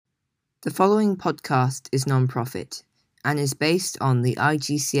The following podcast is non-profit and is based on the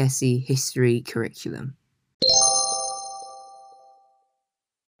IGCSE history curriculum.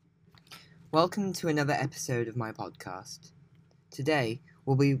 Welcome to another episode of my podcast. Today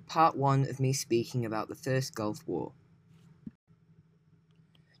will be part 1 of me speaking about the First Gulf War.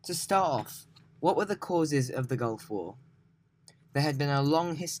 To start off, what were the causes of the Gulf War? There had been a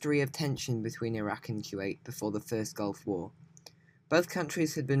long history of tension between Iraq and Kuwait before the First Gulf War. Both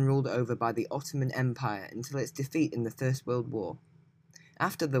countries had been ruled over by the Ottoman Empire until its defeat in the First World War.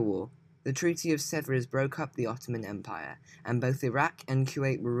 After the war, the Treaty of Sèvres broke up the Ottoman Empire, and both Iraq and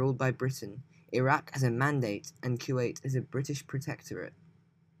Kuwait were ruled by Britain, Iraq as a mandate and Kuwait as a British protectorate.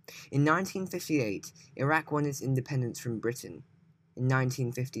 In 1958, Iraq won its independence from Britain. In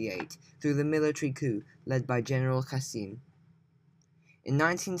 1958, through the military coup led by General Qassim. In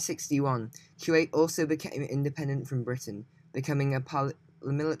 1961, Kuwait also became independent from Britain, becoming a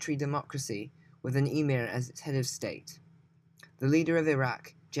military democracy with an emir as its head of state. The leader of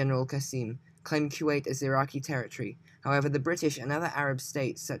Iraq, General Qassim, claimed Kuwait as Iraqi territory. However, the British and other Arab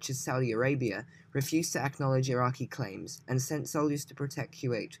states, such as Saudi Arabia, refused to acknowledge Iraqi claims and sent soldiers to protect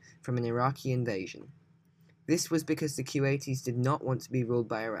Kuwait from an Iraqi invasion. This was because the Kuwaitis did not want to be ruled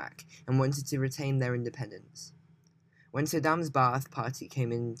by Iraq and wanted to retain their independence. When Saddam's Ba'ath Party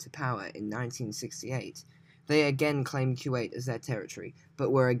came into power in 1968, they again claimed Kuwait as their territory, but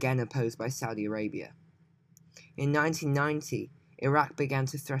were again opposed by Saudi Arabia. In 1990, Iraq began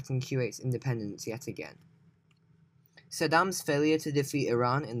to threaten Kuwait's independence yet again. Saddam's failure to defeat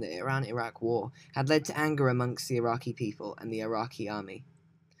Iran in the Iran-Iraq War had led to anger amongst the Iraqi people and the Iraqi army.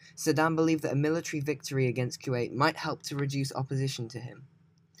 Saddam believed that a military victory against Kuwait might help to reduce opposition to him.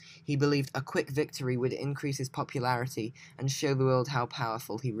 He believed a quick victory would increase his popularity and show the world how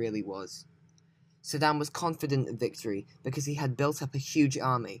powerful he really was. Saddam was confident of victory because he had built up a huge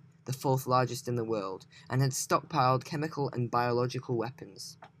army, the fourth largest in the world, and had stockpiled chemical and biological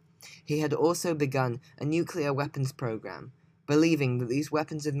weapons. He had also begun a nuclear weapons program, believing that these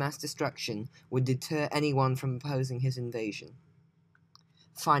weapons of mass destruction would deter anyone from opposing his invasion.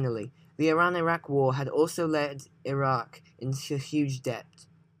 Finally, the Iran-Iraq War had also led Iraq into huge debt,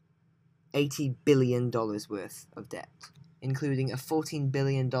 $80 billion worth of debt, including a $14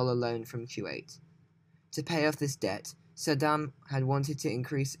 billion loan from Kuwait. To pay off this debt, Saddam had wanted to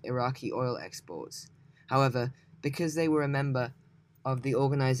increase Iraqi oil exports. However, because they were a member of the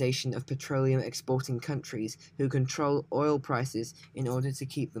Organization of Petroleum Exporting Countries who control oil prices in order to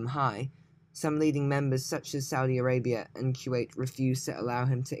keep them high, some leading members such as Saudi Arabia and Kuwait refused to allow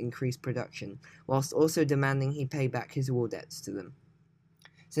him to increase production, whilst also demanding he pay back his war debts to them.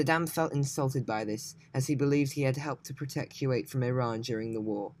 Saddam felt insulted by this, as he believed he had helped to protect Kuwait from Iran during the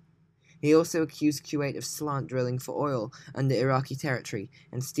war. He also accused Kuwait of slant drilling for oil under Iraqi territory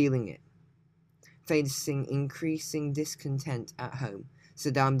and stealing it. Facing increasing discontent at home,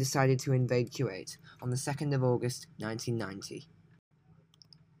 Saddam decided to invade Kuwait on the 2nd of August 1990.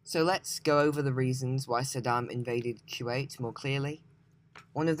 So let's go over the reasons why Saddam invaded Kuwait more clearly.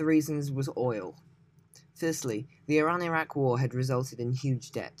 One of the reasons was oil. Firstly, the Iran-Iraq War had resulted in huge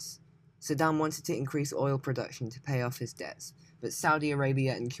debts. Saddam wanted to increase oil production to pay off his debts, but Saudi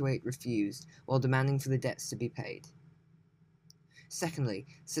Arabia and Kuwait refused, while demanding for the debts to be paid. Secondly,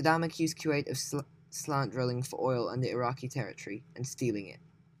 Saddam accused Kuwait of slant drilling for oil under Iraqi territory and stealing it.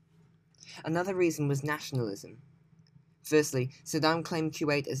 Another reason was nationalism. Firstly, Saddam claimed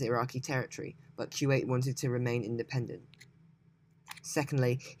Kuwait as Iraqi territory, but Kuwait wanted to remain independent.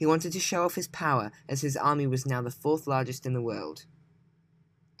 Secondly, he wanted to show off his power, as his army was now the fourth largest in the world.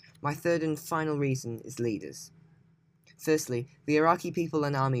 My third and final reason is leaders. Firstly, the Iraqi people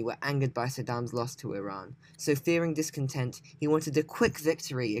and army were angered by Saddam's loss to Iran, so fearing discontent, he wanted a quick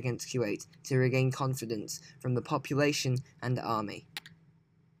victory against Kuwait to regain confidence from the population and army.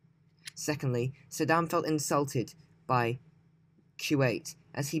 Secondly, Saddam felt insulted by Kuwait,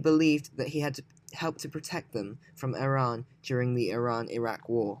 as he believed that he had helped to protect them from Iran during the Iran-Iraq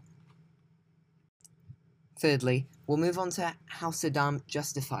War. Thirdly, we'll move on to how Saddam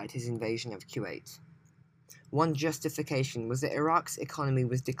justified his invasion of Kuwait. One justification was that Iraq's economy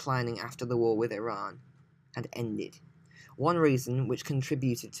was declining after the war with Iran had ended. One reason which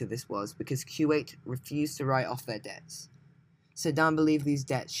contributed to this was because Kuwait refused to write off their debts. Saddam believed these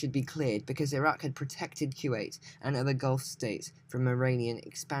debts should be cleared because Iraq had protected Kuwait and other Gulf states from Iranian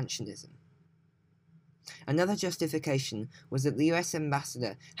expansionism. Another justification was that the US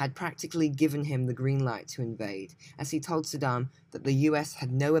ambassador had practically given him the green light to invade, as he told Saddam that the US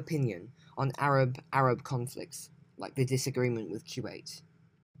had no opinion on Arab conflicts, like the disagreement with Kuwait.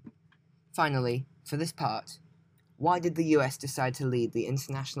 Finally, for this part, Why did the US decide to lead the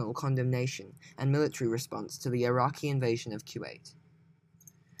international condemnation and military response to the Iraqi invasion of Kuwait?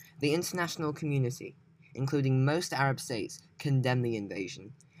 The international community, including most Arab states, condemned the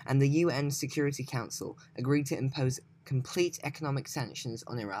invasion, and the UN Security Council agreed to impose complete economic sanctions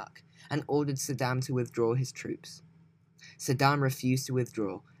on Iraq and ordered Saddam to withdraw his troops. Saddam refused to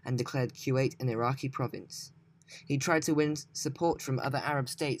withdraw and declared Kuwait an Iraqi province. He tried to win support from other Arab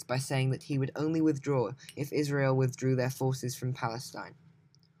states by saying that he would only withdraw if Israel withdrew their forces from Palestine.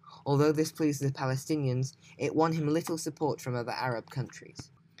 Although this pleased the Palestinians, it won him little support from other Arab countries.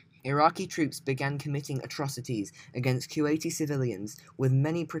 Iraqi troops began committing atrocities against Kuwaiti civilians, with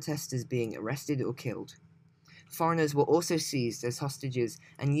many protesters being arrested or killed. Foreigners were also seized as hostages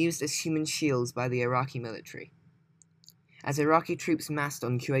and used as human shields by the Iraqi military. As Iraqi troops massed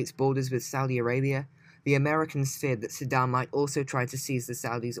on Kuwait's borders with Saudi Arabia, the Americans feared that Saddam might also try to seize the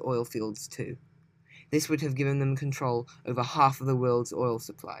Saudis' oil fields too. This would have given them control over half of the world's oil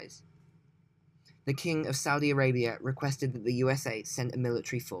supplies. The King of Saudi Arabia requested that the USA send a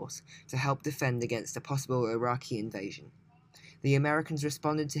military force to help defend against a possible Iraqi invasion. The Americans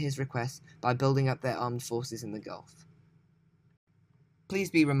responded to his request by building up their armed forces in the Gulf. Please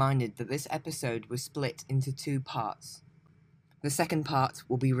be reminded that this episode was split into 2 parts. The second part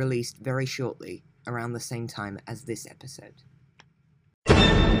will be released very shortly, around the same time as this episode.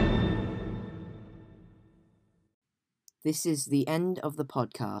 This is the end of the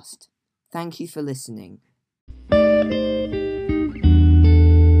podcast. Thank you for listening.